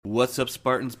What's up,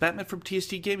 Spartans? Batman from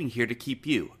TST Gaming here to keep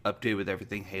you updated with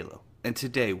everything Halo. And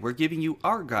today we're giving you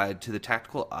our guide to the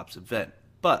Tactical Ops event.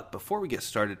 But before we get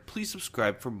started, please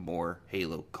subscribe for more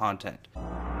Halo content.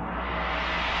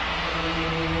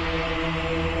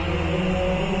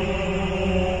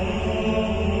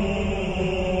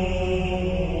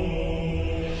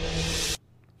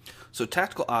 So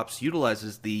Tactical Ops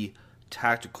utilizes the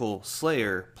Tactical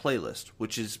Slayer playlist,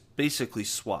 which is basically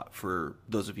SWAT for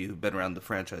those of you who've been around the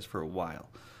franchise for a while.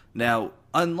 Now,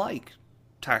 unlike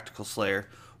Tactical Slayer,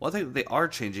 one thing that they are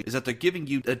changing is that they're giving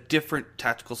you a different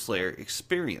Tactical Slayer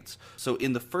experience. So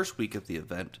in the first week of the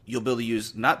event, you'll be able to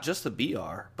use not just the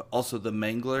BR, but also the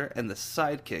Mangler and the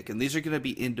Sidekick, and these are going to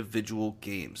be individual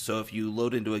games. So if you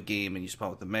load into a game and you spawn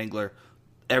with the Mangler,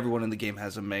 everyone in the game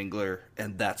has a Mangler,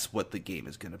 and that's what the game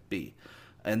is going to be.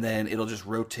 And then it'll just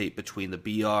rotate between the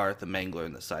BR, the Mangler,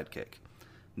 and the Sidekick.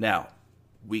 Now,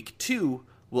 week 2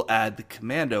 will add the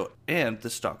Commando and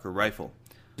the Stalker Rifle.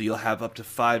 So you'll have up to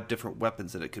 5 different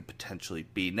weapons that it could potentially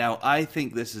be. Now, I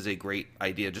think this is a great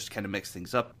idea, just to kind of mix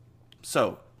things up.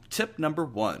 So, tip number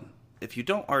 1. If you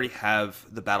don't already have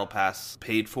the Battle Pass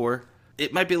paid for,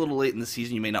 it might be a little late in the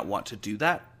season, you may not want to do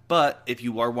that. But if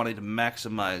you are wanting to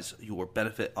maximize your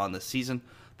benefit on the season,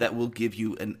 that will give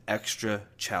you an extra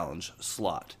challenge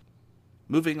slot.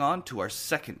 Moving on to our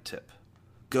second tip.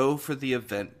 Go for the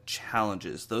event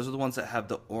challenges. Those are the ones that have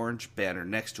the orange banner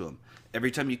next to them.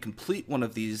 Every time you complete one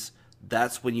of these,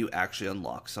 that's when you actually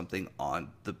unlock something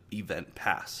on the event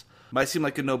pass. Might seem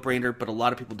like a no-brainer, but a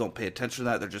lot of people don't pay attention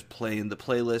to that. They're just playing the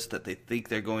playlist that they think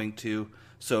they're going to.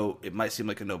 So it might seem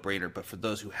like a no-brainer, but for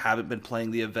those who haven't been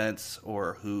playing the events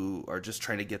or who are just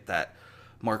trying to get that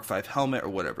Mark V helmet or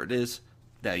whatever it is,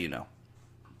 now you know.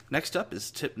 Next up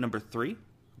is tip number 3.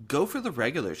 Go for the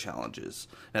regular challenges.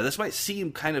 Now this might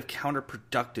seem kind of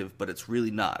counterproductive, but it's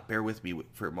really not. Bear with me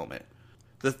for a moment.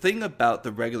 The thing about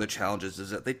the regular challenges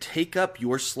is that they take up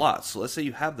your slots. So let's say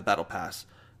you have the Battle Pass.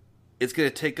 It's going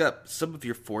to take up some of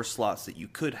your 4 slots that you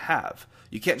could have.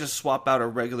 You can't just swap out a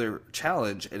regular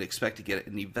challenge and expect to get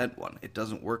an event one. It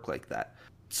doesn't work like that.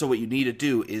 So what you need to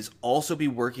do is also be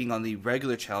working on the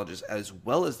regular challenges as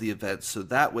well as the events, so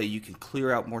that way you can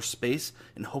clear out more space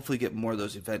and hopefully get more of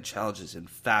those event challenges in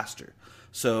faster.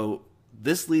 So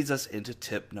this leads us into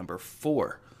tip number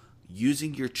 4,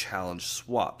 using your challenge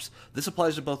swaps. This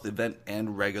applies to both event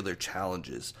and regular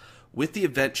challenges. With the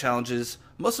event challenges,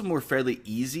 most of them were fairly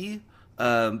easy,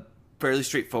 fairly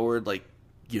straightforward, like,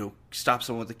 stop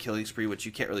someone with a killing spree, which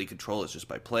you can't really control, it's just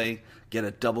by playing, get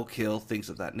a double kill, things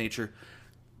of that nature.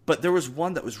 But there was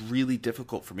one that was really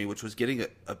difficult for me, which was getting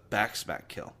a backsmack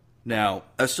kill. Now,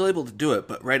 I was still able to do it,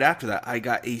 but right after that, I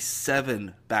got a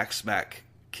 7 backsmack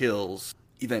kills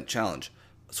event challenge.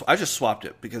 So I just swapped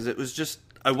it because it was just,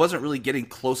 I wasn't really getting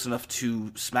close enough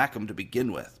to smack them to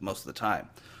begin with most of the time.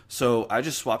 So I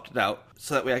just swapped it out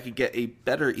so that way I could get a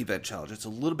better event challenge. It's a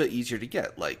little bit easier to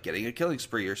get, like getting a killing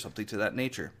spree or something to that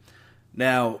nature.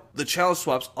 Now, the challenge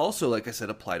swaps also, like I said,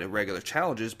 apply to regular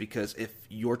challenges, because if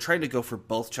you're trying to go for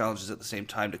both challenges at the same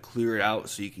time to clear it out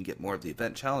so you can get more of the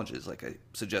event challenges, like I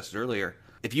suggested earlier,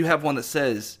 if you have one that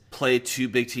says play 2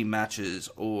 big team matches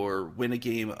or win a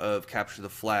game of capture the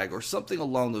flag or something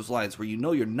along those lines where you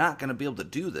know you're not going to be able to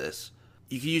do this,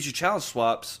 you can use your challenge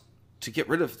swaps to get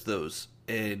rid of those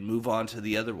and move on to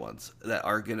the other ones that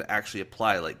are going to actually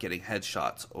apply, like getting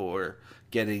headshots or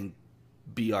getting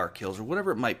BR kills or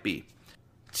whatever it might be.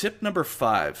 Tip number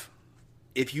 5,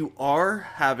 if you are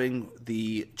having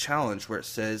the challenge where it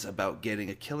says about getting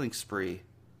a killing spree,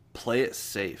 play it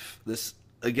safe. This,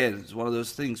 again, is one of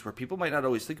those things where people might not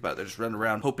always think about it. They're just running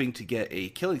around hoping to get a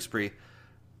killing spree.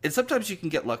 And sometimes you can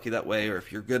get lucky that way, or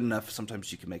if you're good enough,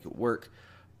 sometimes you can make it work.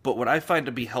 But what I find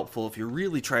to be helpful, if you're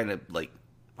really trying to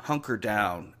hunker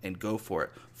down and go for it,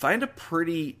 find a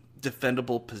pretty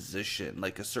defendable position,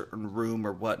 like a certain room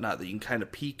or whatnot that you can kind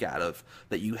of peek out of,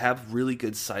 that you have really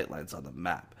good sight lines on the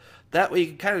map. That way you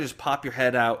can kind of just pop your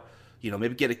head out,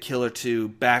 maybe get a kill or 2,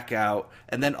 back out,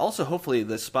 and then also hopefully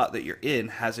the spot that you're in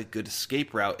has a good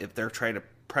escape route. If they're trying to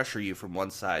pressure you from one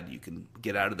side, you can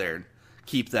get out of there and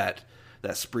keep that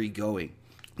spree going.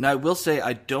 Now, I will say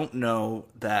I don't know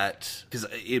that, because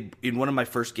in one of my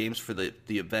first games for the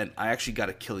event, I actually got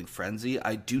a killing frenzy.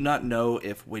 I do not know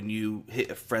if when you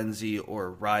hit a frenzy or a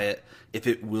riot, if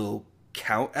it will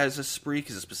count as a spree,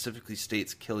 because it specifically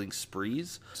states killing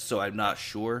sprees, so I'm not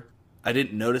sure. I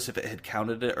didn't notice if it had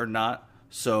counted it or not,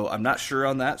 so I'm not sure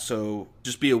on that, so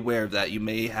just be aware of that. You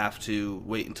may have to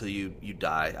wait until you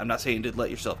die. I'm not saying to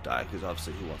let yourself die, because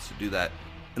obviously who wants to do that?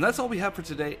 And that's all we have for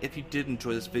today. If you did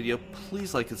enjoy this video,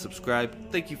 please like and subscribe.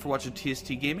 Thank you for watching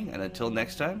TST Gaming, and until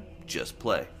next time, just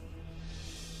play.